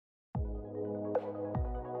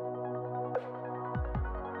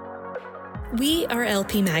We are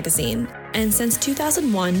LP Magazine, and since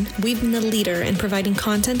 2001, we've been the leader in providing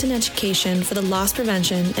content and education for the loss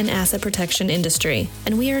prevention and asset protection industry,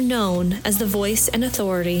 and we are known as the voice and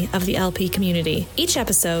authority of the LP community. Each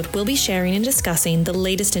episode, we'll be sharing and discussing the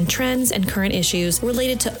latest in trends and current issues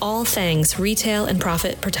related to all things retail and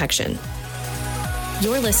profit protection.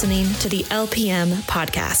 You're listening to the LPM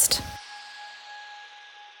Podcast.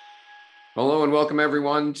 Hello and welcome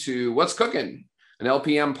everyone to What's Cooking, an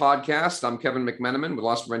LPM podcast. I'm Kevin McMenamin with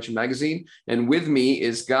Loss Prevention Magazine, and with me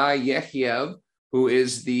is Guy Yehiev, who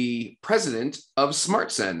is the president of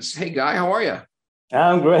SmartSense. Hey, Guy, how are you?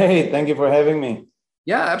 I'm great. Thank you for having me.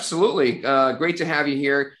 Yeah, absolutely. Great to have you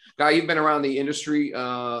here. Guy, you've been around the industry,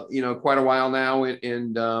 quite a while now,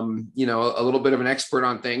 and a little bit of an expert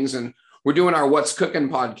on things. And we're doing our What's Cooking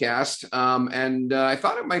podcast, and I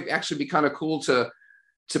thought it might actually be kind of cool to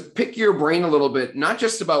pick your brain a little bit, not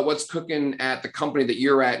just about what's cooking at the company that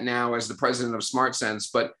you're at now as the president of SmartSense,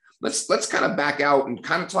 but let's kind of back out and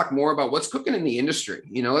kind of talk more about what's cooking in the industry.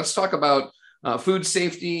 Let's talk about food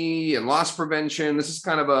safety and loss prevention. This is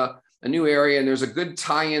kind of a new area, and there's a good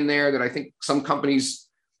tie in there that I think some companies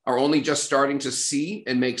are only just starting to see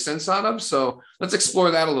and make sense out of. So let's explore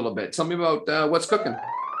that a little bit. Tell me about what's cooking.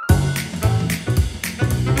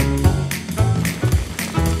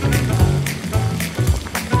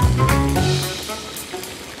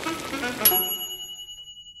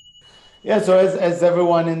 Yeah, so as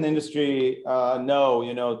everyone in the industry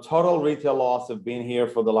total retail loss have been here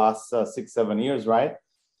for the last 6-7 years, right?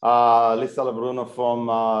 Lisa Labruno from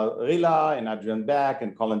RILA and Adrian Beck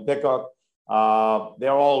and Colin Peacock,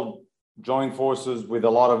 they're all joined forces with a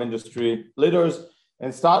lot of industry leaders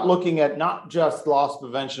and start looking at not just loss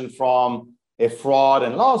prevention from a fraud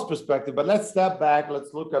and loss perspective, but let's step back,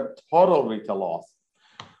 let's look at total retail loss.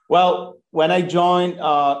 Well, when I joined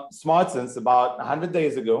SmartSense about 100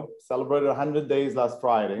 days ago, celebrated 100 days last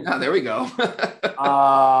Friday. Ah, there we go.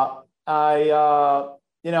 I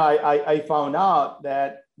found out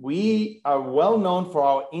that we are well known for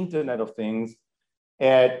our Internet of Things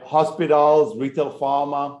at hospitals, retail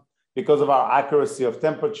pharma, because of our accuracy of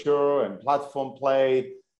temperature and platform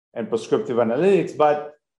play and prescriptive analytics.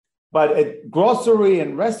 But at grocery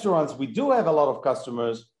and restaurants, we do have a lot of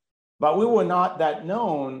customers, but we were not that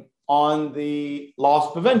known on the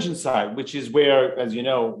loss prevention side, which is where, as you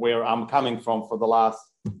know, where I'm coming from for the last,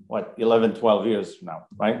 11, 12 years now,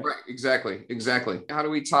 right? Right, exactly. How do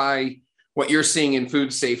we tie what you're seeing in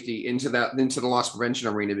food safety into the loss prevention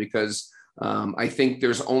arena? Because I think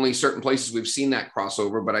there's only certain places we've seen that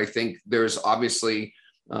crossover, but I think there's obviously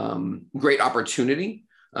great opportunity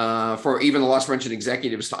for even the loss prevention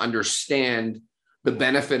executives to understand the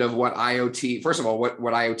benefit of what IoT, first of all, what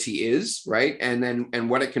IoT is, right?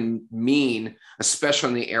 And what it can mean, especially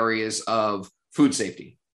in the areas of food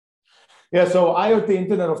safety. Yeah, so IoT,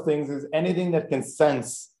 Internet of Things, is anything that can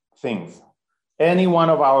sense things. Any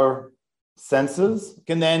one of our senses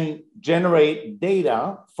can then generate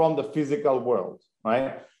data from the physical world,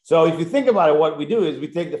 right? So if you think about it, what we do is we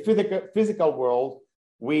take the physical world,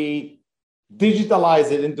 we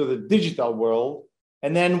digitalize it into the digital world,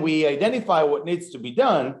 and then we identify what needs to be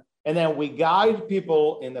done. And then we guide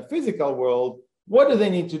people in the physical world. What do they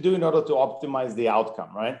need to do in order to optimize the outcome,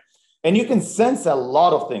 right? And you can sense a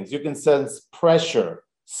lot of things. You can sense pressure,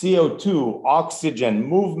 CO2, oxygen,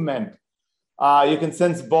 movement. You can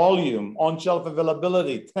sense volume, on-shelf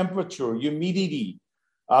availability, temperature, humidity,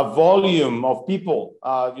 volume of people,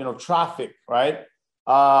 traffic, right?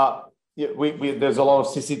 There's a lot of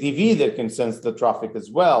CCTV that can sense the traffic as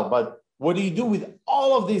well. But what do you do with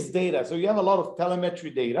all of this data? So you have a lot of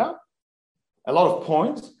telemetry data, a lot of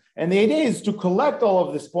points, and the idea is to collect all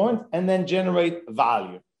of these points and then generate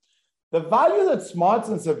value. The value that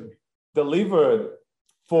SmartSense have delivered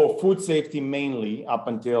for food safety mainly up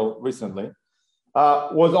until recently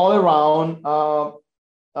was all around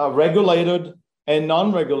regulated and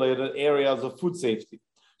non-regulated areas of food safety.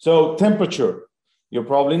 So temperature, you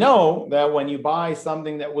probably know that when you buy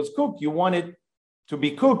something that was cooked, you want it to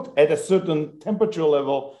be cooked at a certain temperature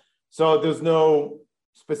level, so there's no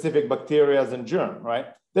specific bacteria and germ, right?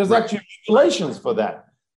 There's actually regulations for that.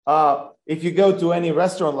 If you go to any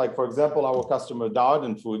restaurant, like for example, our customer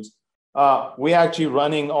Darden Foods, we're actually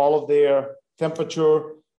running all of their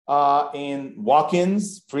temperature in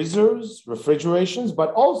walk-ins, freezers, refrigerations,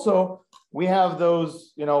 but also we have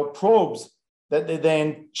those, probes that they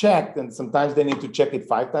then check, and sometimes they need to check it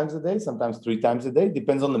 5 times a day, sometimes 3 times a day,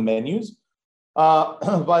 depends on the menus.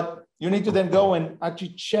 But you need to then go and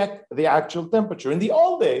actually check the actual temperature. In the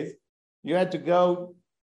old days, you had to go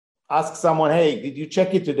ask someone, hey, did you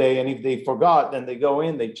check it today? And if they forgot, then they go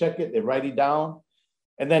in, they check it, they write it down.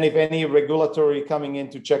 And then if any regulatory coming in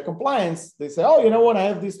to check compliance, they say, oh, you know what, I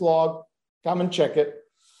have this log, come and check it.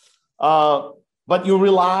 But you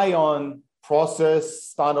rely on process,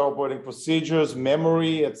 standard operating procedures,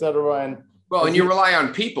 memory, et cetera. And you rely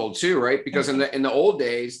on people too, right? Because in the old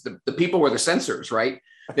days, the people were the sensors, right?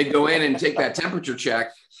 They go in and take that temperature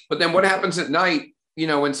check. But then what happens at night, you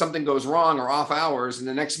know, when something goes wrong or off hours, and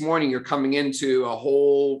the next morning you're coming into a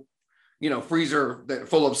whole, you know, freezer that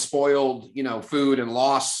full of spoiled, you know, food and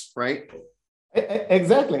loss, right?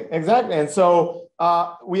 Exactly. And so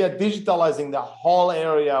we are digitalizing the whole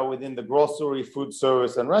area within the grocery, food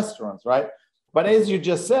service, and restaurants, right? But as you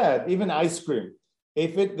just said, even ice cream,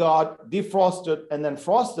 if it got defrosted and then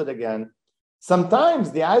frosted again,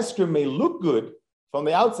 sometimes the ice cream may look good from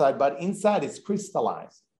the outside, but inside it's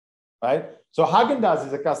crystallized, right? So Häagen-Dazs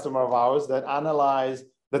is a customer of ours that analyzed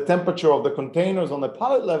the temperature of the containers on the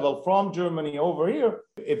pallet level from Germany over here.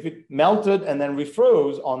 If it melted and then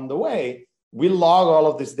refroze on the way, we log all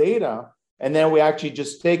of this data, and then we actually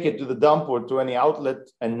just take it to the dump or to any outlet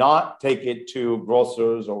and not take it to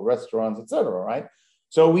grocers or restaurants, et cetera, right?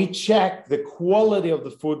 So we check the quality of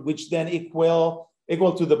the food, which then equal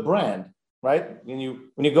to the brand, right? When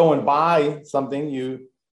you go and buy something, you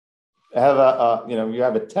have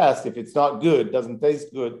a test. If it's not good, doesn't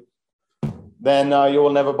taste good, then you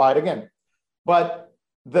will never buy it again. But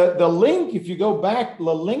the link, if you go back, the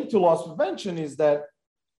link to loss prevention is that,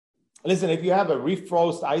 listen, if you have a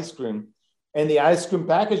refrost ice cream and the ice cream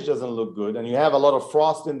package doesn't look good and you have a lot of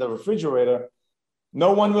frost in the refrigerator,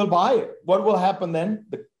 no one will buy it. What will happen then?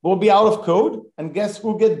 We'll be out of code, and guess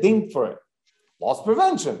who'll get dinged for it? Loss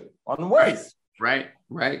prevention on waste. Right.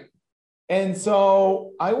 And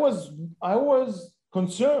so I was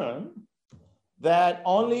concerned that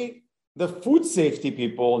only the food safety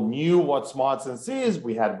people knew what SmartSense is.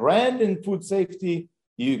 We had brand in food safety.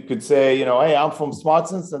 You could say, you know, hey, I'm from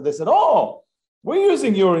SmartSense. And they said, oh, we're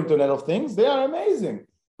using your Internet of Things. They are amazing.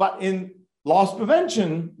 But in loss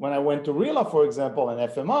prevention, when I went to RILA, for example,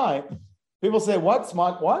 and FMI, people say, what?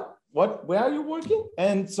 Where are you working?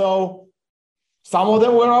 And so some of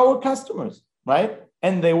them were our customers, right?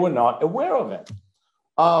 And they were not aware of it.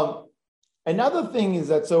 Another thing is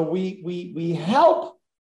that, so we help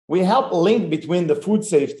link between the food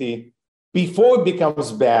safety before it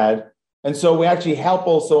becomes bad. And so we actually help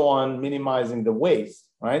also on minimizing the waste,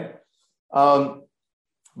 right?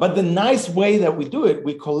 But the nice way that we do it,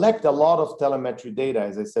 we collect a lot of telemetry data.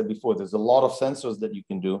 As I said before, there's a lot of sensors that you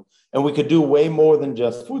can do, and we could do way more than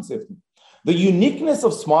just food safety. The uniqueness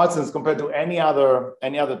of SmartSense compared to any other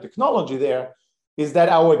technology there is that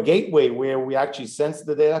our gateway, where we actually sense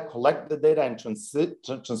the data, collect the data, and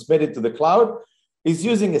transmit it to the cloud, is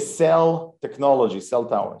using a cell technology, cell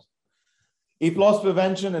towers. If loss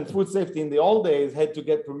prevention and food safety in the old days had to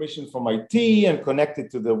get permission from IT and connect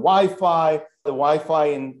it to the Wi-Fi, the Wi-Fi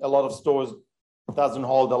in a lot of stores doesn't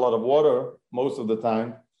hold a lot of water most of the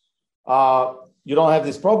time. You don't have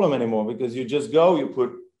this problem anymore, because you just go, you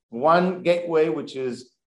put one gateway, which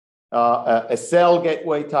is a cell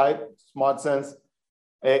gateway type, SmartSense.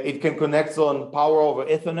 It can connect on power over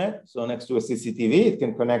Ethernet, so next to a CCTV. It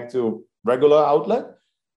can connect to regular outlet,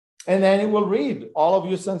 and then it will read all of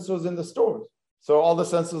your sensors in the stores. So all the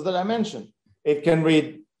sensors that I mentioned, it can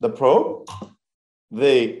read the probe,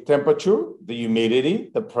 the temperature, the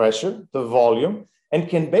humidity, the pressure, the volume, and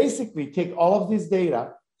can basically take all of this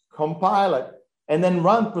data, compile it, and then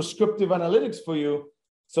run prescriptive analytics for you.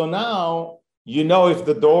 So now you know if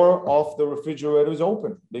the door of the refrigerator is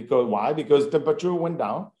open. Because why? Because temperature went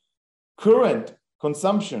down. Current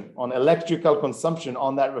consumption on electrical consumption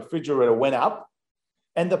on that refrigerator went up,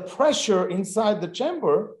 and the pressure inside the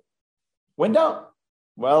chamber went down.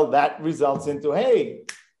 Well, that results into, hey,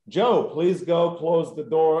 Joe, please go close the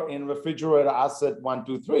door in refrigerator asset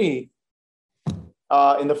 123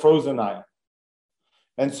 in the frozen aisle.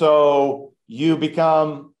 And so you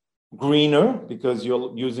become greener because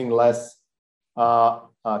you're using less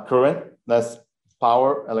current, less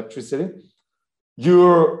power, electricity.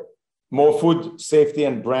 You're more food safety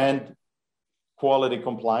and brand quality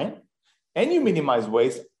compliant, and you minimize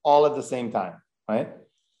waste all at the same time, right?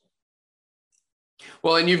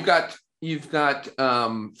 Well, and you've got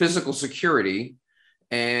physical security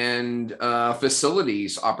and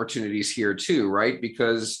facilities opportunities here too, right?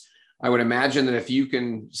 Because I would imagine that if you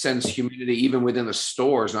can sense humidity even within the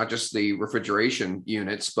stores, not just the refrigeration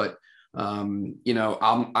units, but I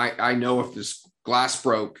know if this glass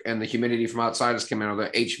broke and the humidity from outside is coming out, or the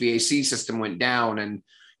HVAC system went down, and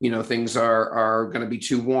things are going to be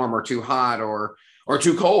too warm or too hot or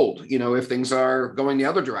too cold. If things are going the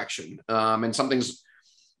other direction, and something's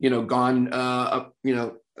gone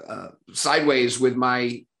sideways with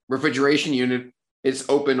my refrigeration unit, it's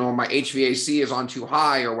open, or my HVAC is on too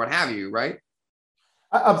high, or what have you, right?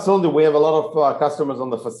 Absolutely. We have a lot of customers on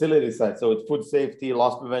the facility side. So it's food safety,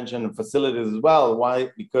 loss prevention, and facilities as well.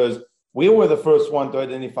 Why? Because we were the first one to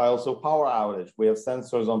identify also power outage. We have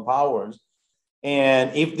sensors on powers.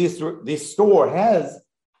 And if this store has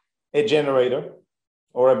a generator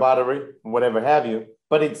or a battery, whatever have you,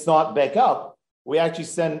 but it's not back up, we actually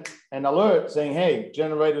send an alert saying, hey,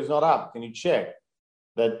 generator is not up. Can you check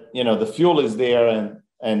that, the fuel is there,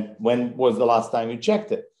 and when was the last time you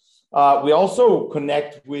checked it? We also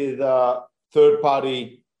connect with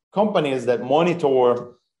third-party companies that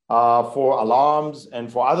monitor for alarms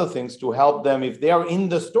and for other things to help them if they are in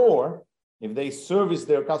the store, if they service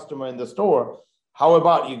their customer in the store. How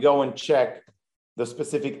about you go and check the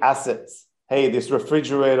specific assets? Hey, this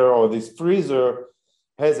refrigerator or this freezer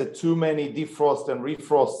has a too many defrost and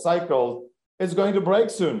refrost cycles. It's going to break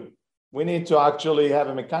soon. We need to actually have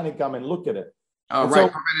a mechanic come and look at it. Right, so,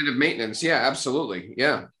 preventative maintenance. Yeah, absolutely.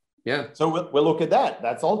 Yeah. So we'll look at that.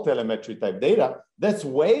 That's all telemetry type data. That's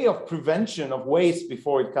way of prevention of waste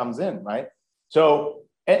before it comes in, right? So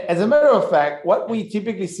as a matter of fact, what we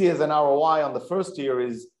typically see as an ROI on the first year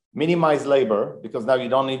is minimize labor, because now you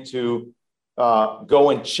don't need to go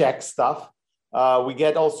and check stuff. We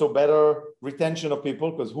get also better retention of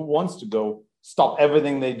people, because who wants to go stop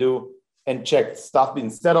everything they do and check stuff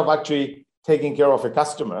instead of actually taking care of a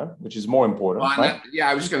customer, which is more important. Well, right?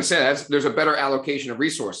 I was just going to say there's a better allocation of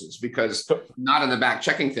resources, because I'm not in the back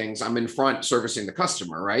checking things. I'm in front servicing the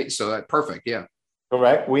customer, right? So that's perfect. Yeah.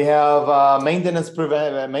 Correct. We have maintenance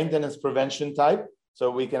prevention type. So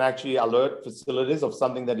we can actually alert facilities of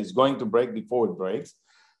something that is going to break before it breaks.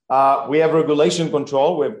 We have regulation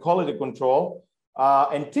control. We have quality control.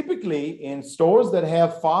 And typically in stores that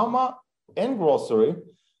have pharma and grocery,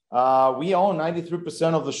 we own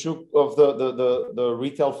 93% of the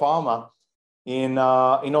retail pharma in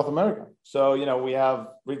North America. So, we have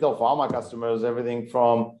retail pharma customers, everything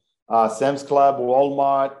from Sam's Club,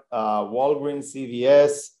 Walmart, Walgreens,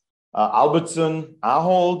 CVS, Albertson,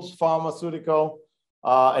 Ahold Pharmaceutical,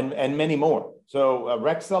 and many more. So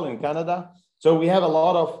Rexall in Canada. So we have a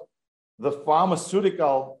lot of the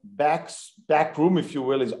pharmaceutical back room, if you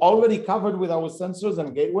will, is already covered with our sensors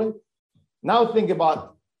and gateway. Now think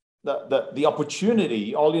about the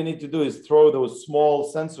opportunity. All you need to do is throw those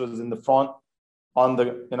small sensors in the front on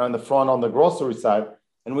the grocery side,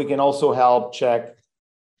 and we can also help check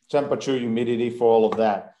temperature, humidity for all of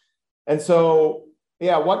that. And so,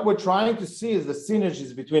 what we're trying to see is the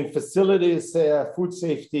synergies between facilities, food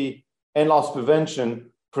safety, and loss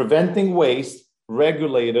prevention, preventing waste,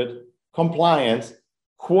 regulated, compliance,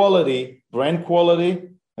 quality, brand quality,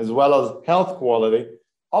 as well as health quality.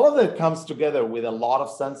 All of that comes together with a lot of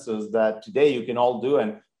sensors that today you can all do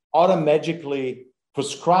and automatically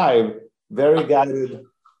prescribe very guided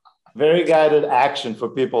action for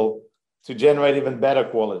people to generate even better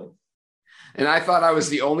quality. And I thought I was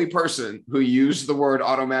the only person who used the word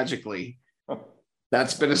automagically.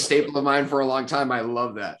 That's been a staple of mine for a long time. I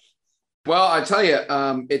love that. Well, I tell you,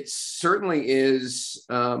 it certainly is,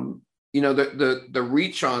 the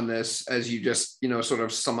reach on this, as you just, sort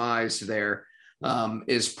of surmised there,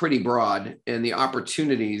 is pretty broad, and the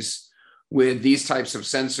opportunities with these types of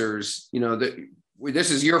sensors,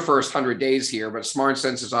 this is your first 100 days here, but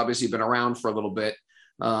SmartSense has obviously been around for a little bit,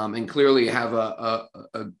 and clearly have a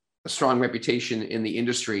strong reputation in the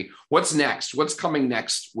industry. What's next? What's coming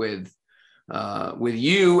next with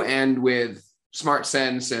you and with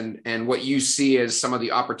SmartSense, and what you see as some of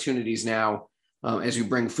the opportunities now as you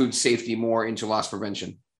bring food safety more into loss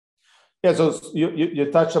prevention? Yeah, so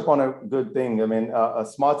you touched upon a good thing. I mean,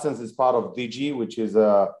 SmartSense is part of DG, which is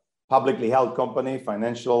a publicly held company,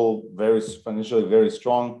 financially very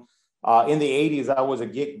strong. In the 80s, I was a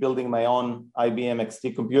geek building my own IBM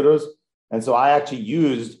XT computers. And so I actually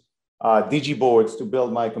used DG boards to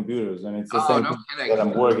build my computers. And it's the same thing that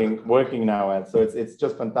I'm working now at. So it's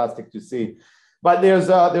just fantastic to see. But there's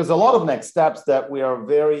a lot of next steps that we are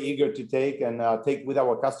very eager to take with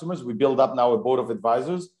our customers. We build up now a board of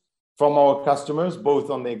advisors from our customers, both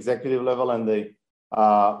on the executive level and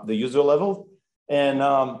the user level. And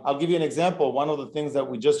I'll give you an example. One of the things that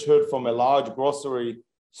we just heard from a large grocery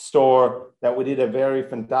store that we did a very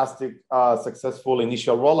fantastic, successful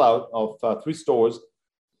initial rollout of 3 stores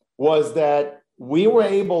was that we were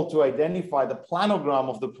able to identify the planogram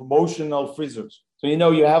of the promotional freezers. So,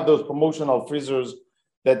 you have those promotional freezers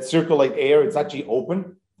that circulate air. It's actually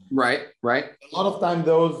open. Right. A lot of time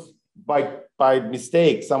those, by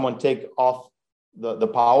mistake, someone take off the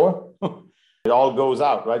power. It all goes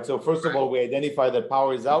out, right? So first of all, we identify that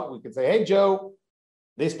power is out. We can say, hey, Joe,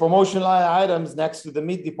 these promotional items next to the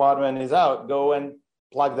meat department is out, go and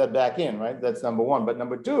plug that back in, right? That's number one. But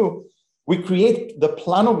number two, we create the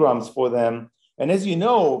planograms for them. And as you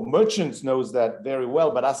know, merchants knows that very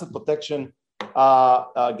well, but asset protection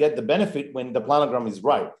get the benefit when the planogram is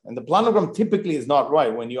right. And the planogram typically is not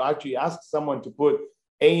right. When you actually ask someone to put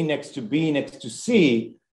A next to B next to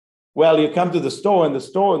C, well, you come to the store and the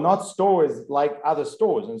store is like other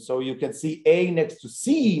stores. And so you can see A next to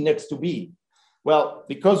C next to B. Well,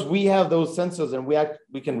 because we have those sensors and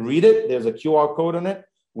we can read it, there's a QR code on it.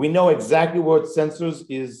 We know exactly what sensors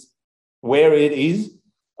is, where it is.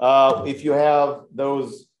 If you have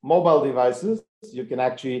those mobile devices, you can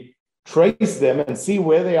actually trace them and see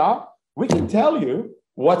where they are. We can tell you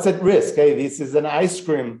what's at risk. Hey, this is an ice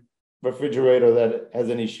cream refrigerator that has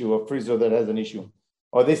an issue, a freezer that has an issue,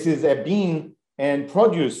 or this is a bean and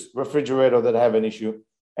produce refrigerator that have an issue.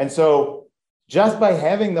 And so just by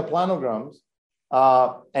having the planograms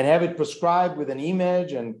and have it prescribed with an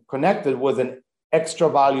image and connected was an extra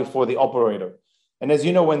value for the operator. And as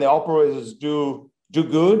you know, when the operators do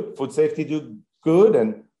good, food safety do good,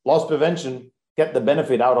 and loss prevention get the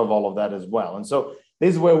benefit out of all of that as well. And so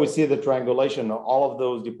this is where we see the triangulation of all of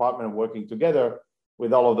those departments working together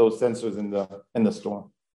with all of those sensors in the store.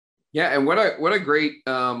 Yeah, and what a great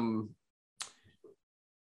from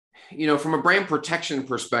a brand protection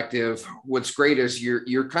perspective, what's great is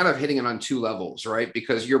you're kind of hitting it on two levels, right?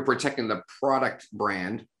 Because you're protecting the product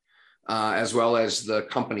brand as well as the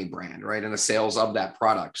company brand, right? And the sales of that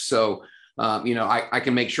product. So I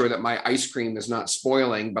can make sure that my ice cream is not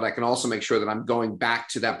spoiling, but I can also make sure that I'm going back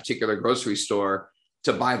to that particular grocery store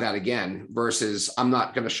to buy that again, versus I'm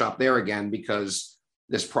not going to shop there again because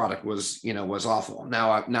this product was awful.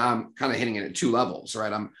 Now I'm kind of hitting it at two levels,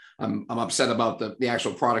 right? I'm upset about the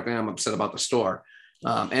actual product, and I'm upset about the store.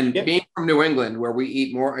 Being from New England, where we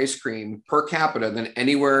eat more ice cream per capita than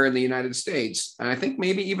anywhere in the United States, and I think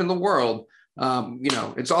maybe even the world,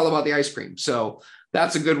 it's all about the ice cream. So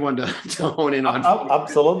that's a good one to hone in on.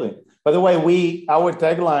 Absolutely. By the way, our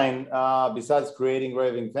tagline, besides creating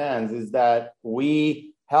raving fans, is that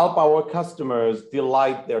we help our customers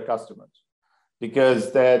delight their customers.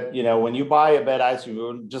 Because when you buy a bad ice cream,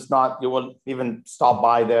 you won't even stop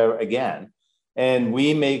by there again. And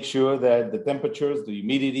we make sure that the temperatures, the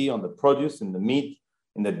humidity on the produce, in the meat,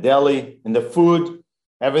 in the deli, in the food,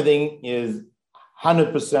 everything is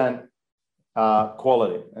 100%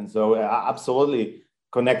 quality. And so absolutely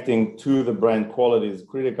connecting to the brand quality is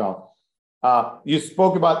critical. You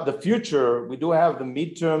spoke about the future. We do have the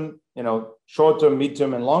midterm, short-term,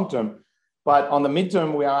 midterm, and long-term. But on the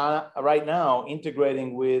midterm, we are right now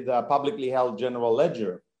integrating with a publicly held general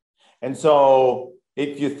ledger. And so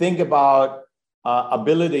if you think about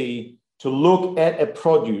ability to look at a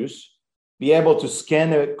produce, be able to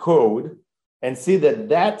scan a code and see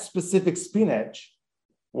that specific spinach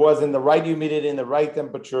was in the right humidity, in the right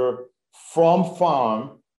temperature from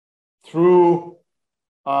farm through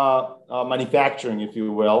manufacturing, if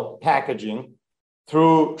you will, packaging,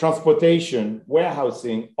 through transportation,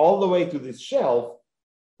 warehousing, all the way to this shelf.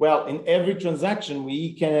 Well, in every transaction,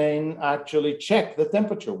 we can actually check the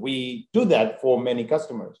temperature. We do that for many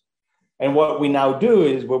customers. And what we now do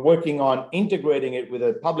is we're working on integrating it with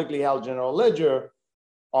a publicly held general ledger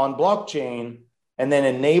on blockchain, and then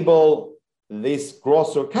enable these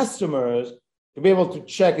grocer customers to be able to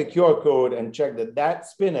check a QR code and check that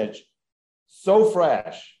spinach so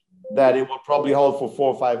fresh that it will probably hold for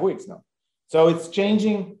 4 or 5 weeks now. So it's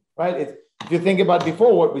changing, right? If you think about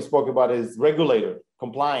before, what we spoke about is regulator,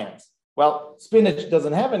 compliance. Well, spinach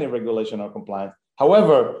doesn't have any regulation or compliance.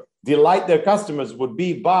 However, delight their customers would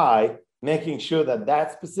be by making sure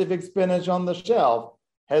that specific spinach on the shelf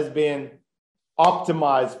has been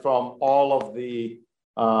optimized from all of the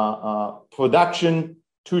production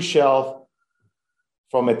to shelf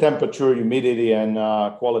from a temperature, humidity, and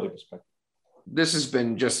quality perspective. This has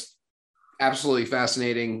been just absolutely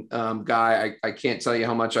fascinating, Guy. I can't tell you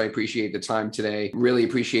how much I appreciate the time today. Really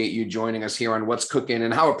appreciate you joining us here on What's Cooking,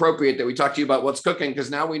 and how appropriate that we talk to you about what's cooking,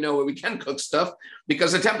 because now we know where we can cook stuff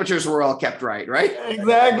because the temperatures were all kept right?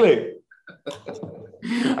 Exactly.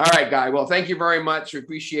 All right, Guy. Well, thank you very much. We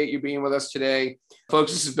appreciate you being with us today.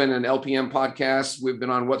 Folks, this has been an LPM podcast. We've been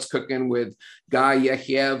on What's Cooking with Guy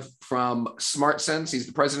Yehiev from SmartSense. He's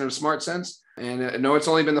the president of SmartSense. And I know it's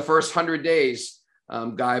only been the first 100 days,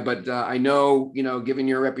 Guy, but I know, given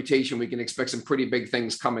your reputation, we can expect some pretty big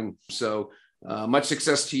things coming. So much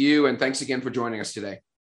success to you. And thanks again for joining us today.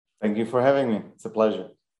 Thank you for having me. It's a pleasure.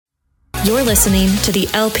 You're listening to the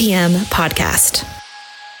LPM podcast.